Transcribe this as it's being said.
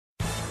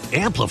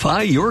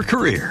Amplify your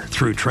career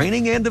through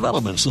training and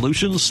development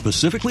solutions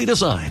specifically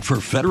designed for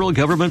federal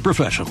government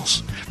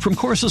professionals. From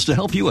courses to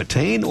help you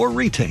attain or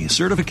retain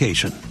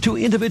certification, to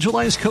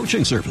individualized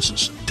coaching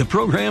services, to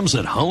programs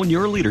that hone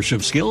your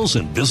leadership skills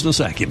and business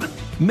acumen,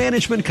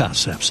 Management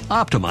Concepts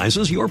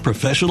optimizes your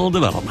professional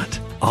development.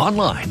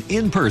 Online,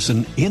 in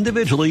person,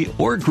 individually,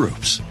 or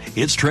groups,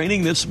 it's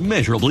training that's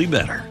measurably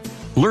better.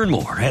 Learn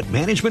more at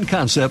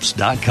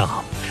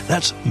managementconcepts.com.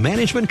 That's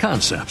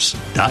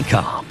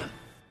managementconcepts.com.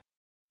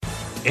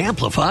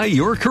 Amplify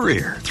your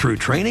career through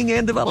training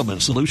and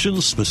development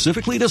solutions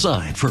specifically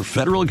designed for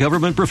federal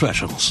government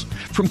professionals.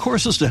 From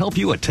courses to help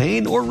you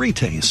attain or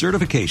retain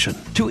certification,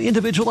 to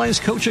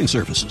individualized coaching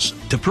services,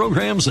 to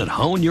programs that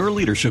hone your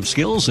leadership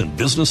skills and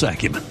business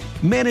acumen,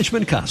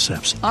 Management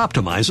Concepts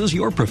optimizes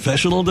your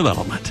professional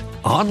development.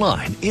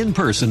 Online, in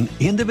person,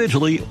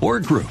 individually, or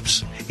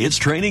groups, it's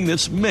training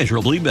that's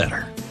measurably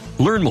better.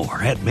 Learn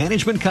more at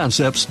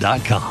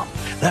managementconcepts.com.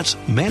 That's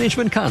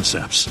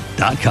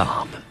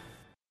managementconcepts.com.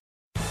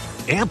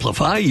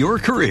 Amplify your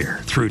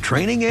career through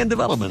training and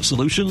development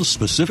solutions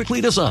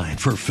specifically designed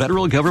for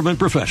federal government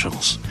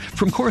professionals.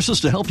 From courses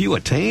to help you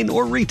attain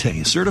or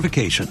retain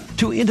certification,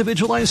 to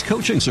individualized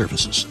coaching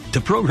services,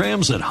 to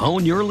programs that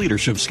hone your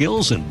leadership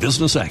skills and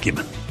business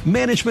acumen,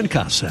 Management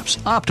Concepts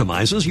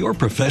optimizes your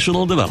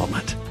professional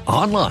development.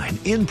 Online,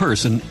 in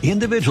person,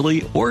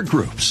 individually, or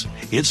groups,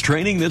 it's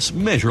training that's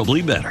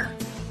measurably better.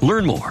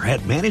 Learn more at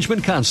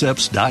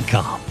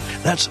managementconcepts.com.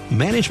 That's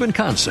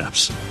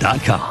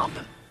managementconcepts.com.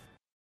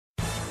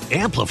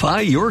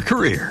 Amplify your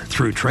career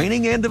through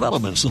training and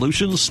development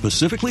solutions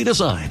specifically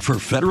designed for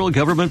federal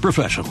government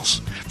professionals.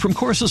 From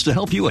courses to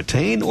help you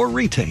attain or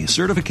retain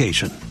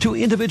certification, to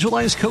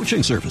individualized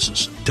coaching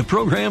services, to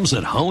programs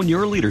that hone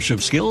your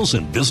leadership skills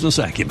and business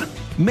acumen,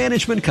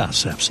 Management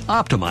Concepts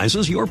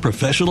optimizes your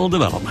professional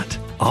development.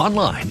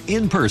 Online,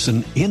 in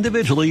person,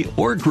 individually,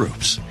 or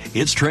groups,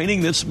 it's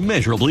training that's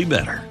measurably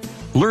better.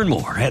 Learn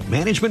more at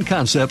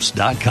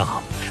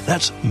managementconcepts.com.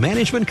 That's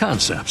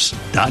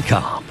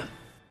managementconcepts.com.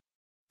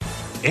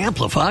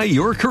 Amplify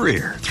your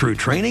career through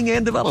training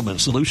and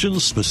development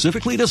solutions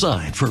specifically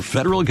designed for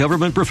federal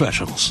government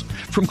professionals.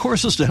 From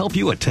courses to help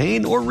you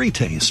attain or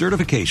retain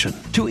certification,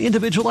 to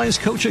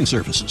individualized coaching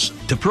services,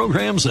 to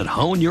programs that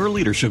hone your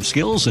leadership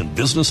skills and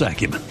business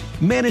acumen,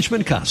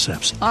 Management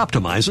Concepts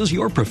optimizes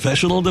your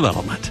professional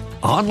development.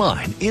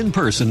 Online, in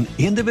person,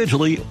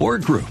 individually, or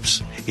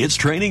groups, it's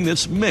training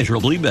that's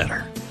measurably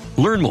better.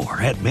 Learn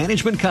more at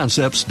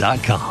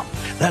managementconcepts.com.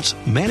 That's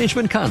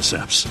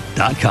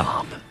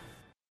managementconcepts.com.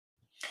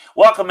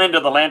 Welcome into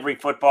the Landry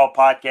Football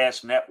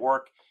Podcast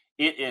Network.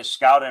 It is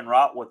Scout en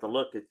route with a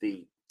look at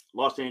the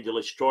Los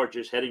Angeles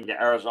Chargers heading to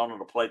Arizona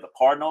to play the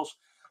Cardinals.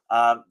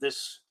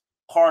 This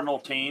Cardinal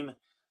team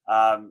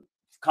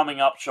coming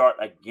up short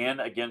again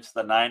against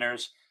the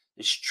Niners.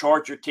 This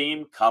Charger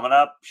team coming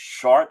up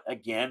short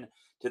again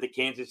to the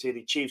Kansas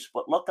City Chiefs,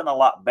 but looking a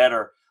lot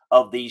better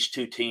of these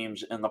two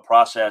teams in the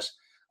process.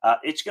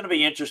 It's going to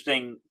be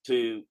interesting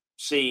to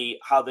see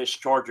how this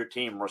Charger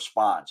team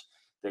responds.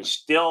 They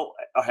still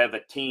have a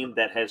team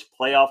that has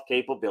playoff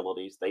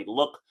capabilities. They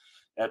look,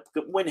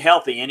 when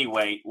healthy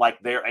anyway, like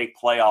they're a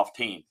playoff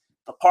team.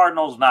 The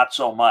Cardinals, not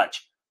so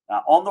much.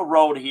 Now, on the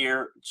road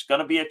here, it's going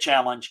to be a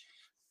challenge.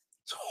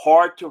 It's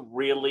hard to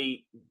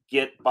really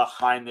get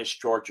behind this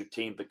Georgia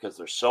team because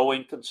they're so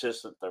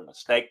inconsistent. They're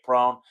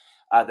mistake-prone.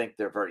 I think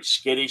they're very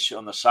skittish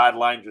on the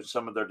sidelines with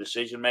some of their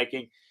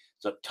decision-making.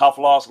 It's a tough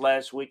loss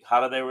last week.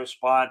 How do they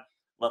respond?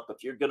 Look,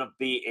 if you're going to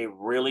be a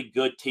really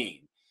good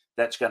team,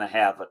 that's going to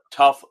have a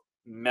tough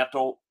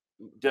mental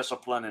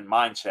discipline and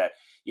mindset,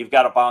 you've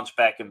got to bounce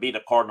back and beat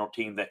a Cardinal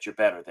team that you're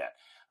better than.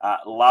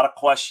 A lot of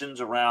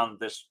questions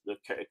around the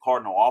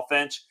Cardinal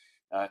offense.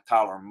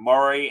 Kyler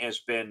Murray has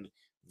been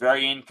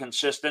very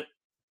inconsistent.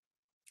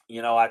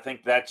 I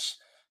think that's,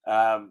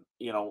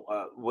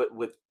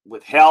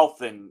 with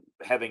health and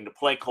having to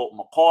play Colt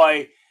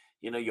McCoy,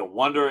 you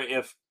wonder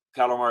if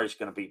Kyler Murray is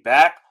going to be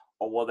back,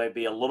 or will they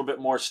be a little bit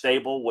more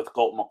stable with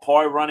Colt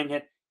McCoy running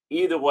it?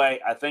 Either way,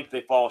 I think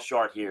they fall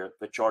short here.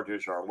 The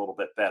Chargers are a little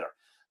bit better.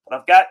 But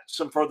I've got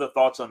some further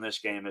thoughts on this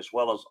game as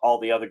well as all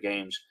the other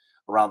games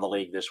around the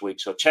league this week.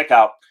 So check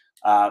out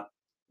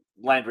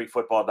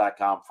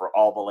LandryFootball.com for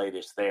all the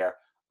latest there.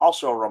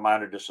 Also a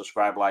reminder to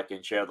subscribe, like,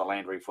 and share the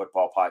Landry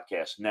Football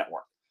Podcast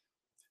Network.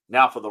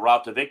 Now for the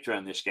route to victory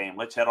in this game,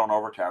 let's head on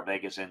over to our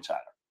Vegas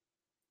Insider.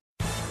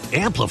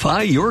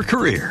 Amplify your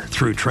career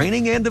through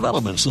training and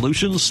development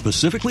solutions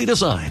specifically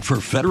designed for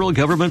federal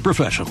government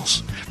professionals.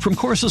 From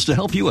courses to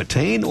help you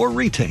attain or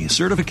retain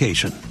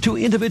certification, to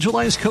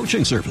individualized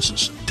coaching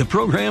services, to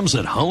programs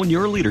that hone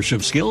your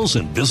leadership skills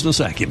and business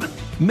acumen,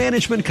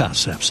 Management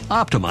Concepts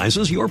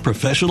optimizes your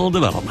professional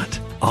development.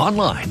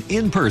 Online,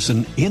 in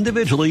person,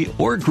 individually,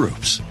 or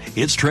groups,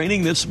 it's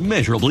training that's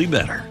measurably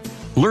better.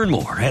 Learn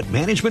more at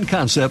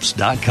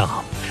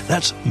managementconcepts.com.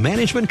 That's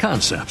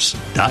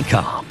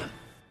managementconcepts.com.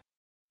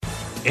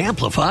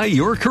 Amplify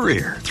your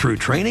career through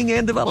training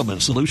and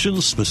development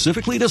solutions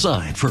specifically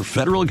designed for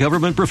federal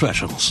government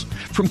professionals.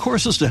 From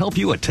courses to help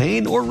you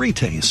attain or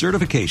retain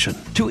certification,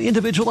 to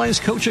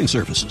individualized coaching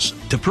services,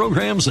 to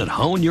programs that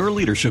hone your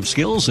leadership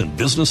skills and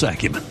business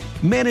acumen,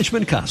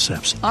 Management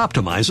Concepts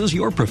optimizes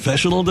your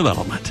professional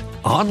development.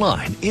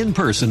 Online, in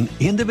person,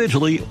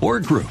 individually, or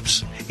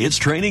groups, it's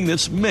training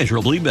that's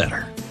measurably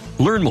better.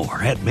 Learn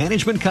more at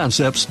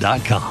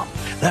managementconcepts.com.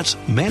 That's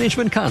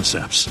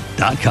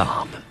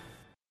managementconcepts.com.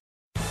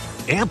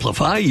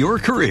 Amplify your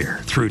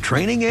career through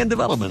training and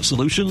development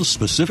solutions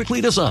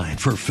specifically designed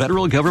for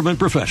federal government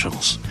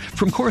professionals.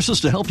 From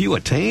courses to help you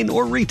attain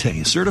or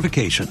retain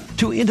certification,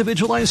 to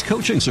individualized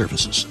coaching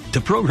services,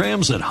 to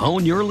programs that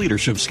hone your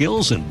leadership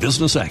skills and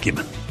business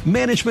acumen,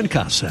 Management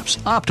Concepts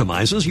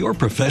optimizes your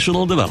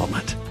professional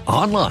development.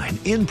 Online,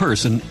 in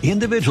person,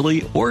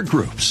 individually, or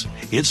groups,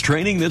 it's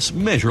training that's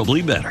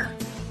measurably better.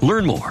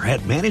 Learn more at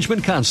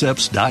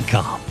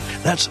managementconcepts.com.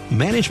 That's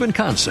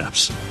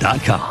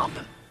managementconcepts.com.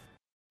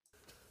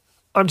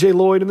 I'm Jay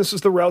Lloyd, and this is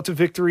the Route to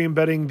Victory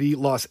embedding the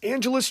Los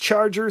Angeles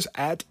Chargers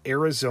at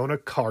Arizona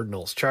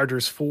Cardinals.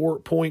 Chargers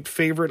 4-point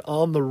favorite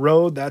on the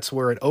road. That's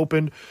where it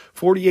opened.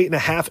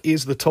 48.5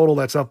 is the total.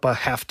 That's up a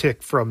half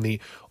tick from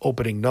the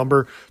opening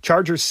number.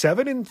 Chargers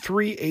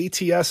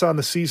 7-3 ATS on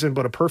the season,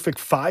 but a perfect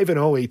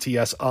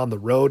 5-0 ATS on the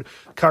road.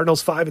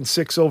 Cardinals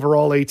 5-6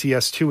 overall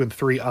ATS,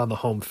 2-3 on the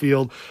home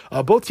field.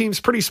 Both teams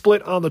pretty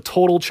split on the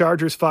total.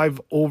 Chargers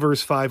 5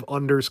 overs, 5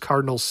 unders.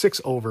 Cardinals 6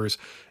 overs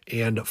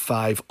and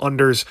 5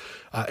 unders.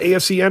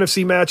 AFC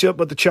NFC matchup,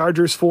 but the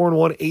Chargers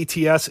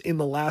 4-1 ATS in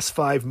the last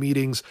 5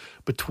 meetings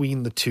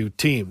between the two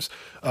teams.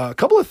 A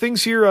couple of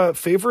things here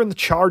favoring the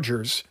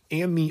Chargers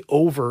and the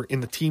over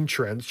in the team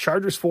trends.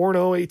 Chargers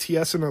 4-0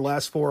 ATS in their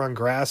last 4 on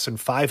grass and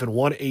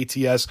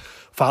 5-1 ATS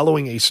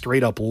following a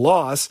straight-up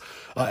loss.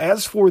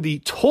 As for the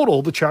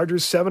total, the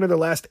Chargers 7 of their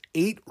last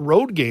 8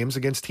 road games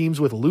against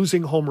teams with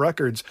losing home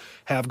records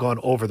have gone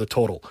over the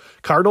total.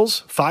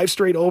 Cardinals 5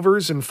 straight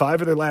overs and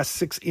 5 of their last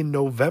 6 in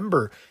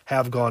November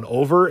have gone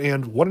over,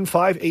 and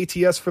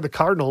 1-5 ATS for the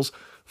Cardinals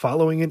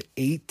following an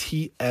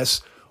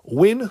ATS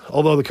win,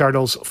 although the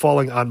Cardinals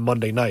falling on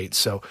Monday night.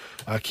 So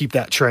keep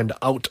that trend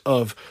out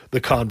of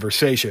the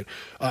conversation.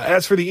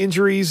 As for the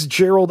injuries,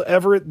 Gerald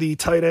Everett, the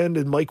tight end,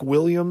 and Mike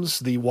Williams,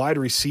 the wide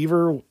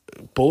receiver,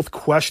 both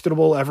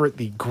questionable. Everett,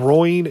 the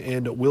groin,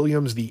 and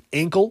Williams, the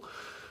ankle.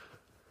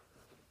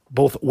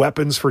 Both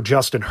weapons for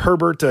Justin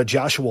Herbert.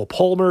 Joshua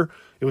Palmer.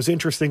 It was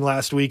interesting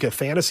last week, a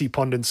fantasy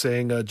pundit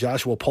saying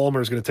Joshua Palmer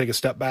is going to take a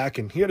step back,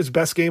 and he had his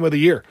best game of the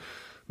year.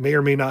 May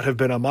or may not have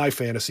been on my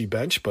fantasy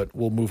bench, but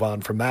we'll move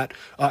on from that.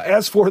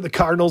 As for the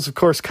Cardinals, of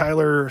course,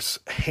 Kyler's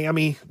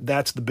hammy,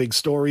 that's the big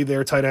story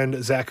there. Tight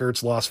end Zach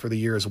Ertz lost for the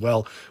year as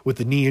well with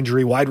the knee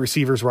injury. Wide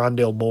receivers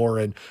Rondale Moore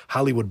and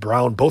Hollywood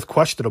Brown, both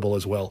questionable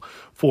as well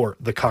for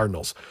the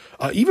Cardinals.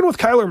 Even with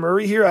Kyler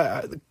Murray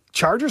here,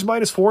 Chargers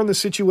 -4 in this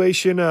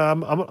situation. I'm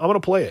going to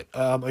play it.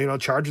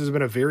 Chargers have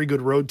been a very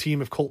good road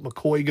team if Colt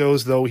McCoy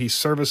goes, though he's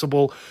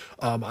serviceable.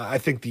 I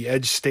think the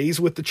edge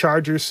stays with the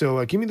Chargers,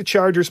 so give me the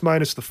Chargers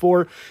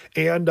 -4.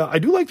 And I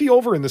do like the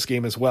over in this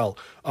game as well.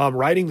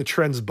 Riding the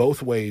trends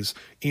both ways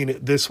in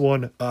this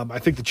one. I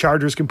think the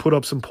Chargers can put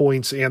up some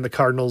points, and the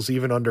Cardinals,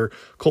 even under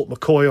Colt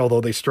McCoy,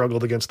 although they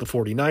struggled against the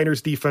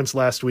 49ers defense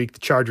last week, the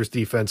Chargers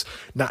defense,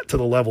 not to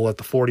the level that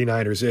the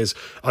 49ers is,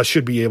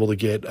 should be able to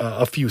get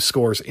a few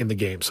scores in the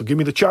game. So give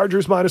me the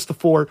Chargers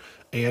 -4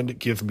 and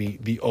give me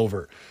the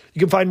over. You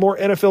can find more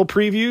NFL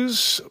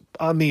previews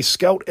on the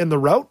Scout and the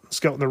Route.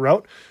 Scout and the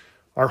Route.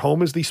 Our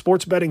home is the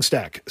Sports Betting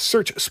Stack.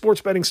 Search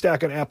Sports Betting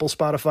Stack on Apple,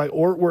 Spotify,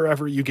 or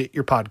wherever you get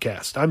your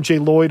podcast. I'm Jay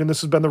Lloyd, and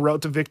this has been the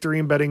Route to Victory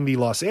in betting the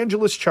Los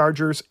Angeles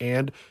Chargers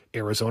and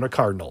Arizona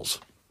Cardinals.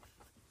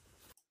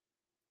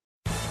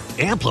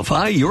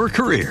 Amplify your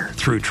career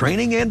through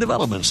training and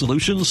development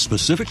solutions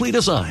specifically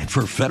designed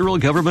for federal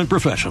government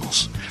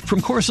professionals. From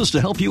courses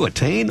to help you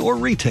attain or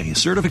retain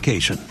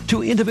certification,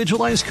 to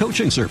individualized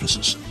coaching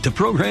services, to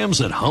programs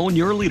that hone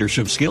your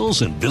leadership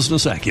skills and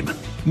business acumen,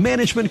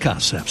 Management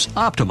Concepts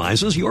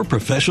optimizes your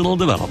professional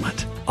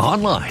development.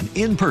 Online,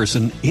 in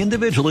person,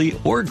 individually,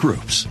 or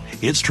groups,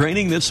 it's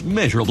training that's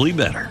measurably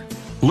better.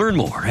 Learn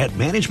more at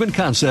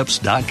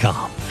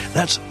managementconcepts.com.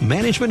 That's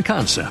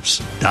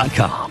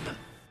managementconcepts.com.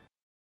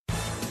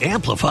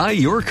 Amplify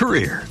your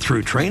career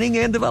through training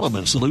and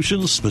development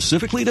solutions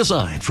specifically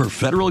designed for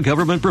federal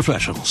government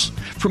professionals.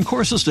 From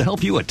courses to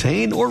help you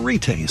attain or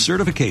retain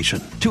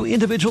certification, to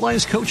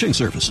individualized coaching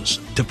services,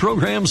 to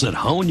programs that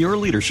hone your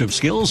leadership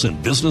skills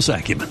and business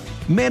acumen,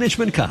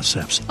 Management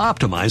Concepts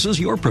optimizes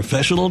your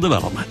professional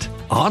development.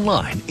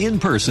 Online, in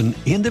person,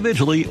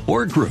 individually,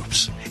 or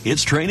groups,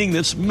 it's training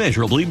that's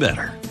measurably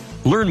better.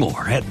 Learn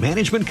more at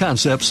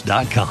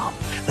managementconcepts.com.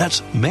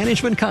 That's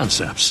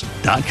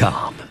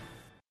managementconcepts.com.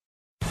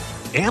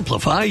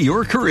 Amplify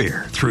your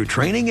career through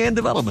training and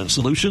development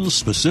solutions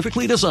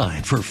specifically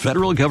designed for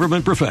federal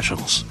government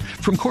professionals.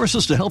 From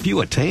courses to help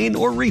you attain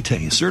or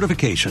retain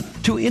certification,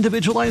 to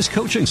individualized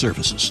coaching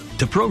services,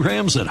 to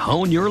programs that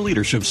hone your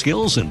leadership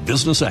skills and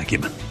business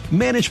acumen,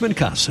 Management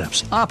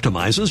Concepts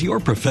optimizes your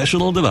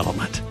professional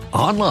development.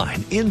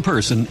 Online, in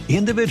person,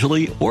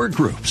 individually, or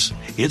groups,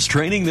 it's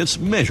training that's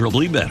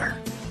measurably better.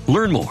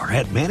 Learn more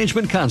at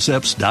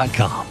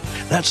managementconcepts.com.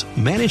 That's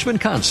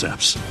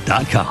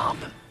managementconcepts.com.